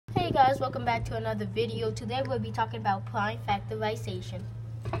guys, welcome back to another video. Today we'll be talking about prime factorization.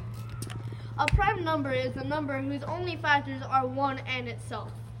 A prime number is a number whose only factors are 1 and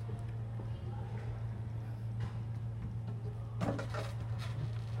itself.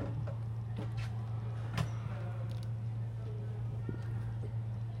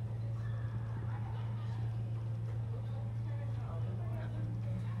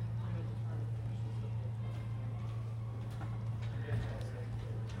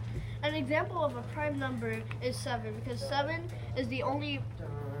 An example of a prime number is 7 because 7 is the only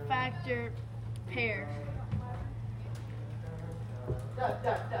factor pair.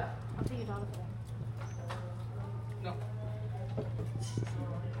 I'll take it on. No.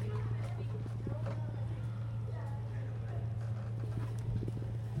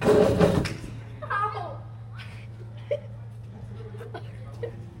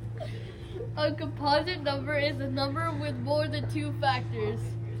 A composite number is a number with more than 2 factors.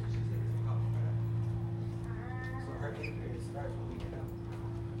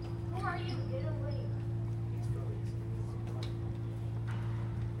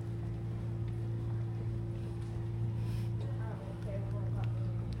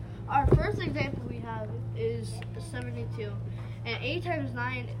 Our first example we have is 72, and 8 times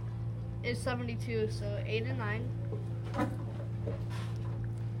 9 is 72, so 8 and 9.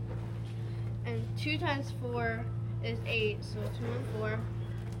 And 2 times 4 is 8, so 2 and 4.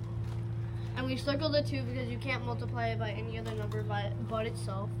 And we circle the 2 because you can't multiply it by any other number but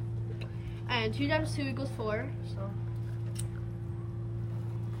itself. And 2 times 2 equals 4, so.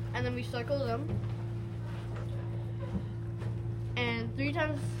 And then we circle them. And 3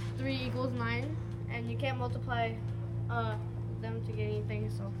 times 3 equals 9, and you can't multiply them to get anything,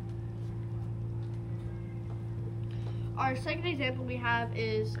 so. Our second example we have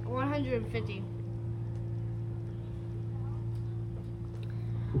is 150.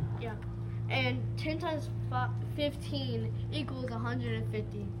 Yeah. And 10 times 15 equals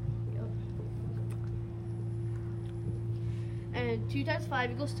 150. Yep. And 2 times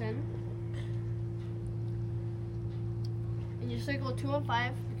 5 equals 10. And you circle 2 and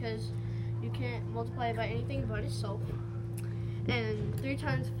 5 because you can't multiply it by anything but itself. And 3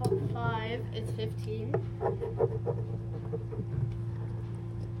 times 5 is 15.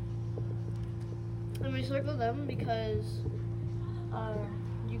 And we circle them because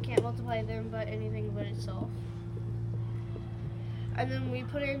you can't multiply them by anything but itself. And then we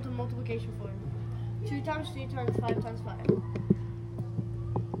put it into multiplication form. 2 times 3 times 5 times 5.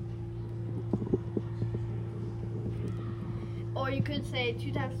 Or you could say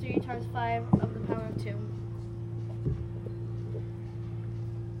 2 times 3 times 5 of the power of 2.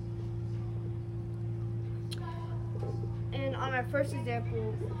 And on our first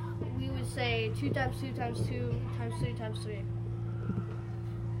example, we would say 2 times 2 times 2 times 3 times 3.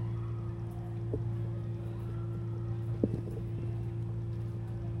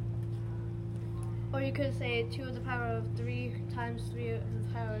 Or you could say 2 to the power of 3 times 3 to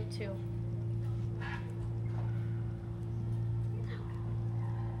the power of 2.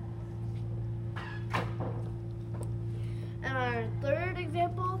 And our third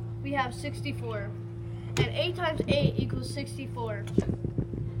example, we have 64. And 8 times 8 equals 64.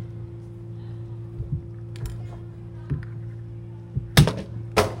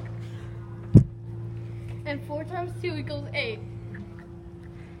 And 4 times 2 equals 8.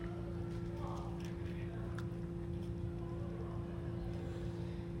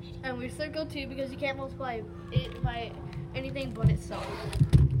 And we circle 2 because you can't multiply it by anything but itself.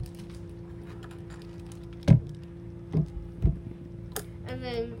 And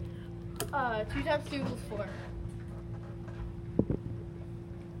then 2 times 2 equals 4.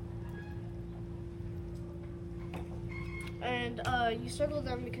 And you circle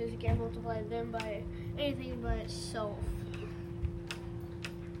them because you can't multiply them by anything but itself.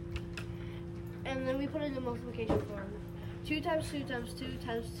 And then we put it in multiplication form. 2 times 2 times 2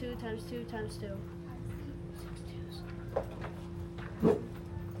 times 2 times 2 times 2. 6 2s.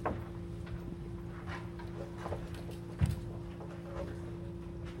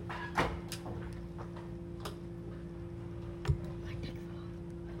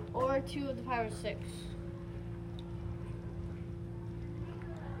 Or 2 to the power of 6.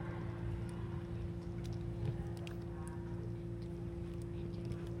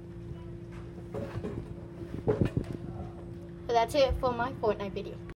 So that's it for my Fortnite video.